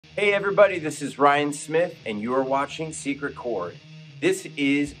Hey everybody, this is Ryan Smith and you are watching Secret Chord. This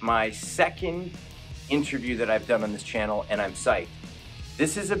is my second interview that I've done on this channel and I'm psyched.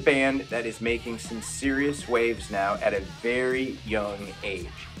 This is a band that is making some serious waves now at a very young age.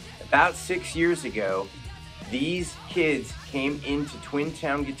 About 6 years ago, these kids came into Twin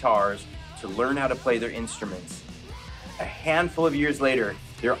Town Guitars to learn how to play their instruments. A handful of years later,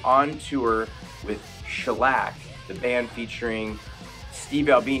 they're on tour with Shellac, the band featuring Steve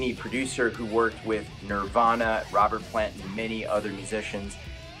Albini, producer who worked with Nirvana, Robert Plant, and many other musicians.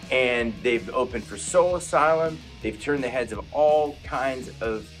 And they've opened for Soul Asylum. They've turned the heads of all kinds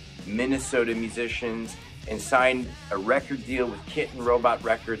of Minnesota musicians and signed a record deal with Kitten Robots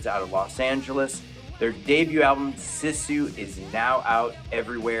Records out of Los Angeles. Their debut album, Sisu, is now out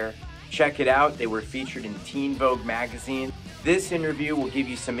everywhere. Check it out. They were featured in Teen Vogue magazine. This interview will give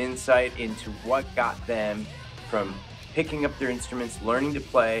you some insight into what got them from picking up their instruments, learning to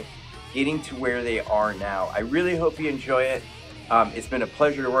play, getting to where they are now. I really hope you enjoy it. It's been a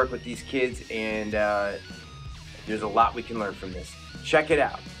pleasure to work with these kids, and there's a lot we can learn from this. Check it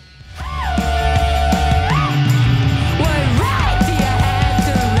out.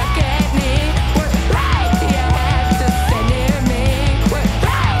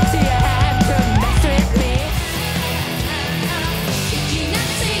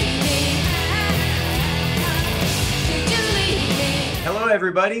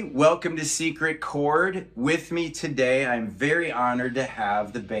 Everybody, welcome to Secret Chord. With me today, I'm very honored to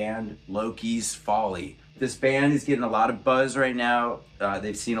have the band Loki's Folly. This band is getting a lot of buzz right now.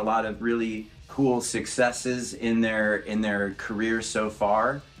 They've seen a lot of really cool successes in their career so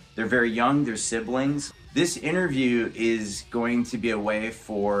far. They're very young, they're siblings. This interview is going to be a way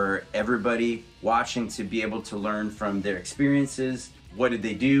for everybody watching to be able to learn from their experiences. What did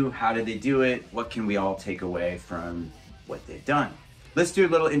they do? How did they do it? What can we all take away from what they've done? Let's do a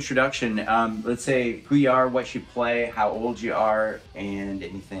little introduction. Let's say who you are, what you play, how old you are, and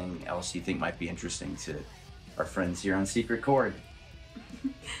anything else you think might be interesting to our friends here on Secret Chord.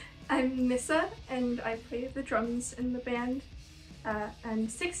 I'm Nissa, and I play the drums in the band. I'm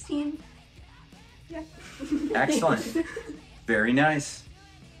 16. Yeah. Excellent. Very nice.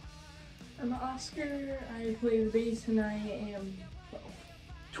 I'm Oscar. I play the bass, and I am 12.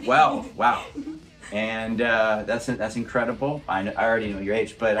 12. Wow. And that's incredible. I already know your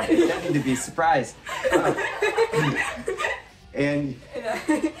age, but I don't need to be surprised. And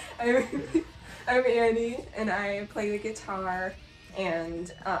I'm Annie, and I play the guitar,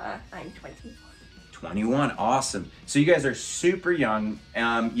 and I'm 21. 21, awesome. So you guys are super young.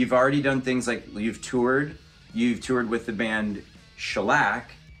 You've already done things like you've toured with the band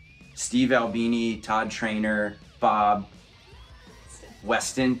Shellac, Steve Albini, Todd Trainer, Bob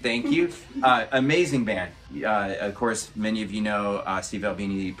Weston, thank you. Amazing band. Of course, many of you know Steve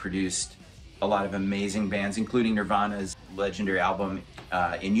Albini produced a lot of amazing bands, including Nirvana's legendary album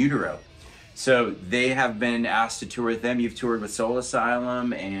In Utero. So they have been asked to tour with them. You've toured with Soul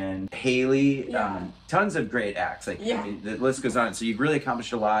Asylum and Haley. Yeah. Tons of great acts. Like, yeah. I mean, the list goes on. So you've really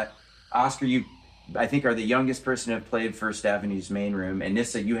accomplished a lot. Oscar, you I think are the youngest person to have played First Avenue's Main Room, and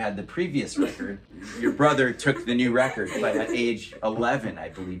Nissa, you had the previous record. Your brother took the new record, but at age 11, I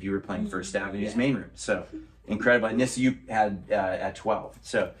believe you were playing First Avenue's Main Room. So incredible. And Nissa, you had at 12.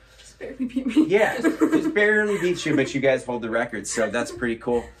 So just barely beat me. Yeah, just barely beat you, but you guys hold the record. So that's pretty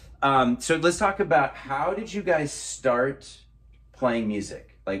cool. So let's talk about how did you guys start playing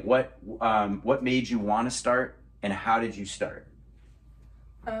music? Like what made you want to start, and how did you start?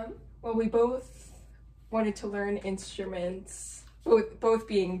 Well, we both wanted to learn instruments, both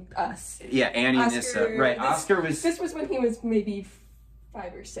being us. Yeah, Annie and Nissa. Right, Oscar was... This was when he was maybe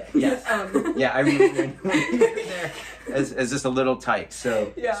 5 or 6. Yes. Yeah, I remember when you were there as just a little tyke.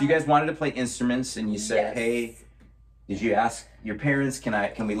 So, yeah. So you guys wanted to play instruments, and you said, yes. Hey, did you ask your parents,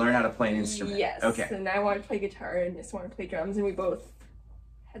 can we learn how to play an instrument? Yes. Okay. And I wanted to play guitar, and Nissa wanted to play drums, and we both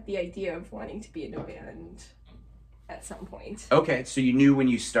had the idea of wanting to be in a band at some point. Okay, so you knew when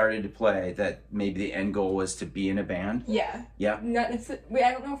you started to play that maybe the end goal was to be in a band? Yeah. Yeah. Not necessarily.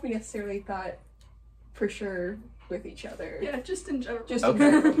 I don't know if we necessarily thought for sure with each other. Yeah, just in general. Just okay.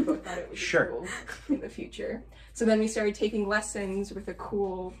 in general, we both thought it would be sure. cool in the future. So then we started taking lessons with a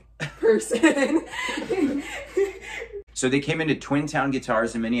cool person. So they came into Twin Town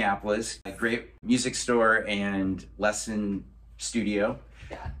Guitars in Minneapolis, a great music store and lesson studio.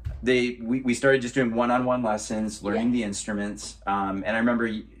 Yeah. We started just doing one-on-one lessons, learning the instruments, and I remember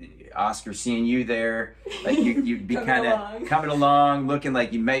Oscar seeing you there, like you'd be kind of coming along, looking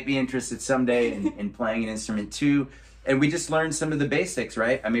like you might be interested someday in playing an instrument too. And we just learned some of the basics,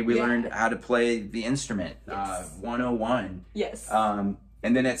 right? I mean, we learned how to play the instrument, 101. Yes.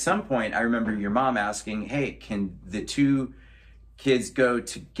 And then at some point, I remember your mom asking, hey, can the two kids go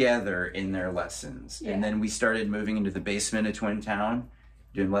together in their lessons? Yeah. And then we started moving into the basement of Twin Town,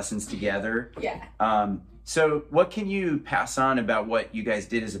 doing lessons together. Yeah. So what can you pass on about what you guys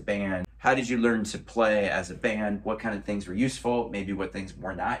did as a band? How did you learn to play as a band? What kind of things were useful? Maybe what things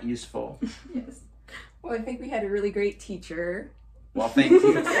were not useful? Yes. Well, I think we had a really great teacher. Well, thank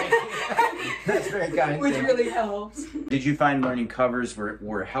you. That's very kind. Which really helps. Did you find learning covers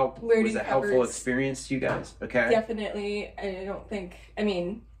was a helpful experience to you guys? Okay. Definitely. I don't think, I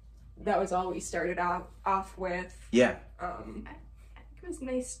mean, that was all we started off with. Yeah. I think it was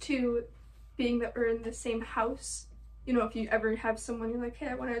nice too, being that we're in the same house. You know, if you ever have someone, you're like, hey,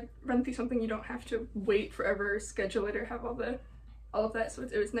 I want to run through something, you don't have to wait forever, or schedule it, or have all of that. So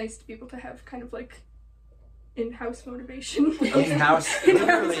it was nice to be able to have kind of like in-house motivation. In-house,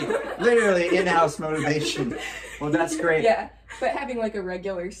 literally in-house motivation. Well, that's great. Yeah, but having like a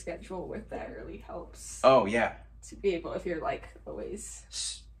regular schedule with that really helps. Oh, yeah. To be able, if you're like always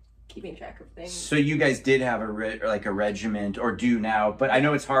keeping track of things. So you guys did have a regiment, or do now, but I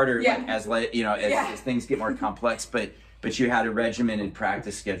know it's harder, yeah. as things get more complex, but you had a regimented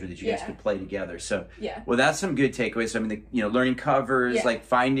practice schedule that you guys could play together. So, yeah. Well, that's some good takeaways. So, I mean, learning covers, like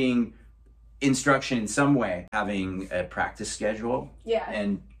finding instruction in some way, having a practice schedule. Yeah.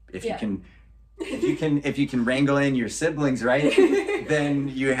 And if you can wrangle in your siblings, right, then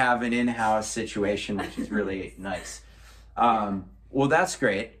you have an in-house situation, which is really nice. Well, that's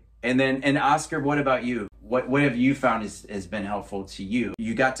great. And Oscar, what about you? What have you found has been helpful to you?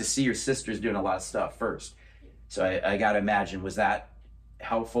 You got to see your sisters doing a lot of stuff first. So I got to imagine, was that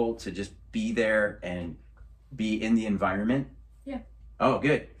helpful to just be there and be in the environment? Yeah. Oh,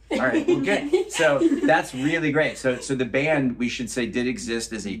 good. All right, well, good. So that's really great. So the band, we should say, did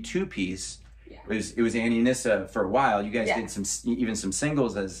exist as a two-piece. Yeah. It was Annie and Nissa for a while. You guys did even some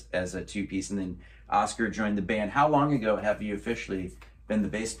singles as a two-piece, and then Oscar joined the band. How long ago have you officially been the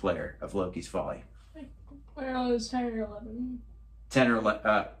bass player of Loki's Folly? When I was 10 or 11. 10 or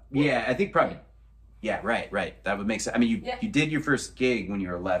 11. Yeah, I think probably. Yeah, right. That would make sense. I mean, you did your first gig when you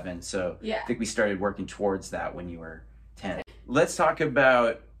were 11, so I think we started working towards that when you were 10. Let's talk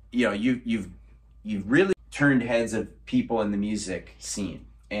about, you've really turned heads of people in the music scene,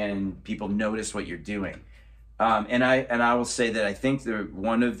 and people notice what you're doing. And I will say that I think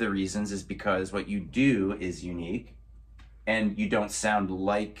one of the reasons is because what you do is unique, and you don't sound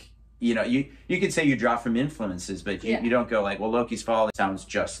like, you could say you draw from influences, but you don't go like, well, Loki's Folly sounds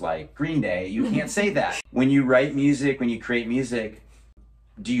just like Green Day. You can't say that. When you write music, when you create music,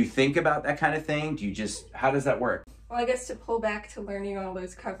 do you think about that kind of thing? How does that work? Well, I guess to pull back to learning all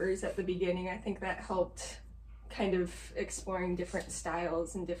those covers at the beginning, I think that helped kind of exploring different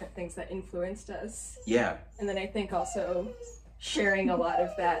styles and different things that influenced us. Yeah. And then I think also sharing a lot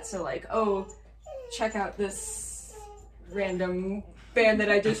of that. So like, oh, check out this random band that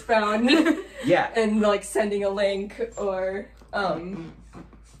I just found. Yeah. And like sending a link, or in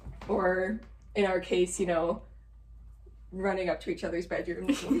our case, running up to each other's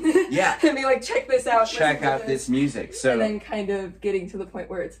bedrooms. Yeah. And be like, check this out. Check out this music. So. And then kind of getting to the point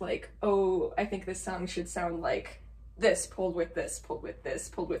where it's like, oh, I think this song should sound like this, pulled with this, pulled with this,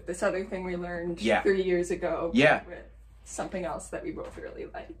 pulled with this other thing we learned 3 years ago. Yeah. With something else that we both really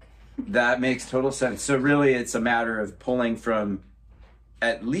like. That makes total sense. So really it's a matter of pulling from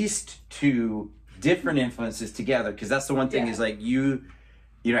at least two different influences together, because that's the one thing is like you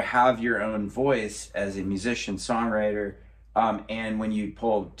have your own voice as a musician, songwriter, and when you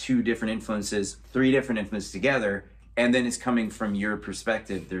pull two different influences, three different influences together, and then it's coming from your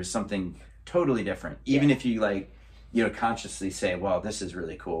perspective, there's something totally different. Even if you consciously say, well, this is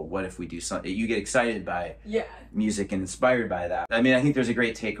really cool, what if we do something, you get excited by music and inspired by that. I mean, I think there's a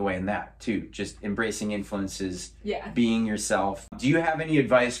great takeaway in that too, just embracing influences, being yourself. Do you have any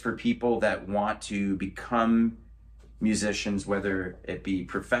advice for people that want to become musicians, whether it be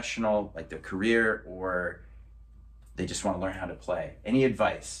professional, like their career, or they just want to learn how to play? Any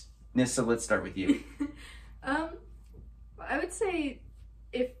advice? Nissa, let's start with you. I would say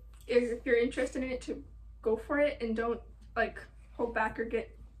if you're interested in it, to go for it, and don't like hold back or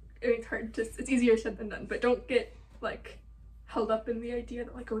get, it's easier said than done, but don't get like held up in the idea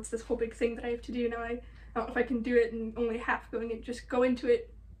that like, oh, it's this whole big thing that I have to do now. I don't know if I can do it, and only half going it. Just go into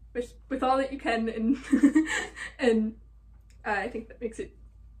it with all that you can, and and I think that makes it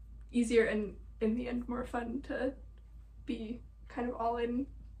easier and in the end more fun to be kind of all in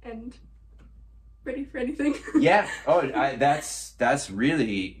and ready for anything. Yeah. Oh, that's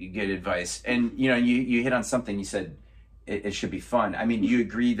really good advice. And you hit on something. You said it should be fun. I mean, do you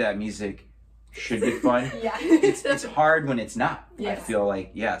agree that music should be fun. Yeah. It's hard when it's not. Yeah. I feel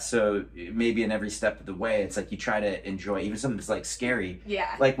like, yeah. So maybe in every step of the way, it's like you try to enjoy even something that's like scary.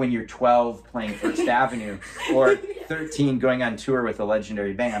 Yeah. Like when you're 12 playing First Avenue or 13 going on tour with a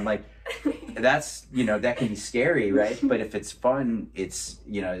legendary band. Like that's, you know, that can be scary, right? But if it's fun, it's,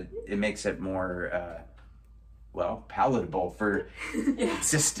 you know, it makes it more, well, palatable for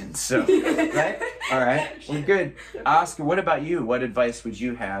existence. So, right? All right. Well, good. Oscar, what about you? What advice would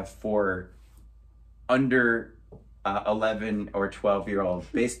you have for under 11 or 12-year-old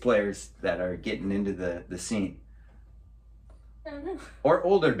bass players that are getting into the scene? I don't know. Or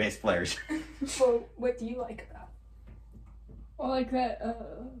older bass players? Well, what do you like about Well, like that,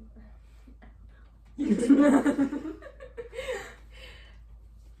 Is it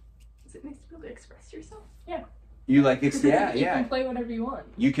nice to be able to express yourself? yeah. You like, yeah, You yeah. can play whatever you want.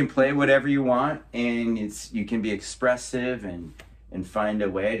 You can play whatever you want, and you can be expressive and find a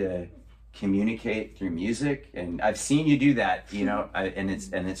way to communicate through music. And I've seen you do that, you know, and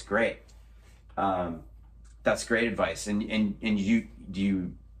it's great. That's great advice. And do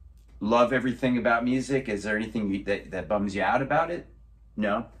you love everything about music? Is there anything that bums you out about it?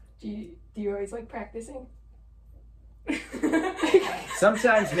 No. Do you always like practicing?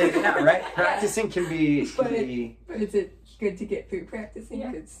 Sometimes maybe not, right? Practicing can be. But is it good to get through practicing?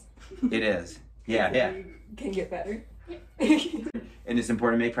 Yeah. It is. Yeah. You can get better. And it's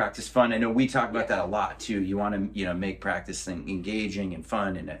important to make practice fun. I know we talk about that a lot too. You want to, you know, make practicing engaging and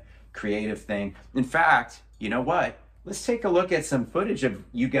fun and a creative thing. In fact, you know what? Let's take a look at some footage of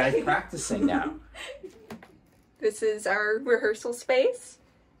you guys practicing now. This is our rehearsal space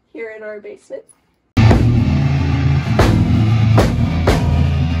here in our basement.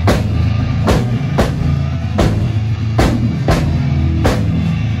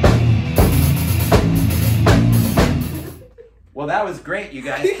 Well, that was great, you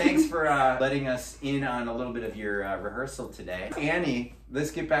guys. Thanks for letting us in on a little bit of your rehearsal today. Annie,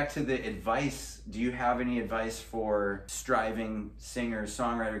 let's get back to the advice. Do you have any advice for striving singers,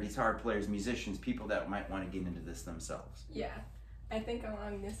 songwriter, guitar players, musicians, people that might want to get into this themselves? Yeah, I think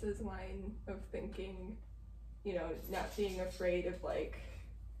along this line of thinking, you know, not being afraid of like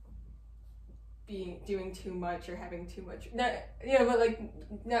doing too much or having too much. Not, you know, but like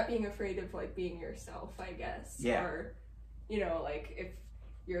not being afraid of like being yourself, I guess. Yeah. Or, you know, like if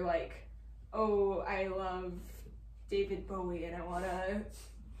you're like, oh, I love David Bowie and I want to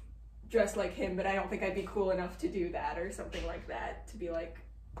dress like him, but I don't think I'd be cool enough to do that or something like that. To be like,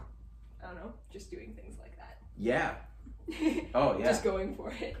 I don't know, just doing things like that. Yeah. Oh, yeah. Just going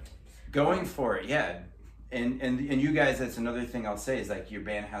for it. Going for it, yeah. And you guys, that's another thing I'll say is like your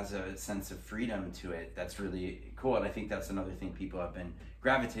band has a sense of freedom to it. That's really cool. And I think that's another thing people have been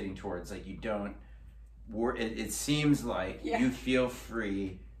gravitating towards. Like you don't, it seems like you feel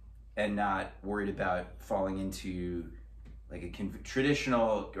free and not worried about falling into like a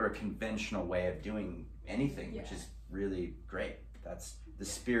traditional or a conventional way of doing anything, which is really great. That's the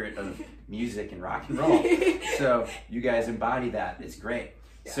spirit of music and rock and roll. So you guys embody that. It's great.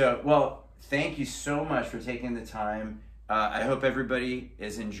 Yeah. So, well, thank you so much for taking the time. I hope everybody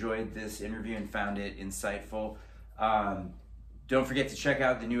has enjoyed this interview and found it insightful. Don't forget to check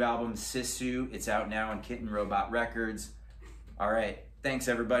out the new album, Sisu. It's out now on Kitten Robots Records. All right. Thanks,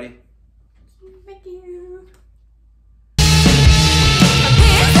 everybody. Thank you.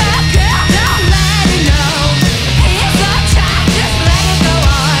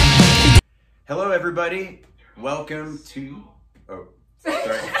 Hello, everybody. Welcome to... Oh,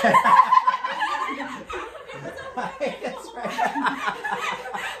 sorry. That's right.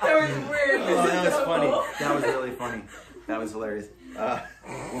 That was weird. Oh, that was funny. That was really funny. That was hilarious.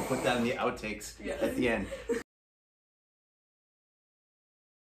 We'll put that in the outtakes at the end.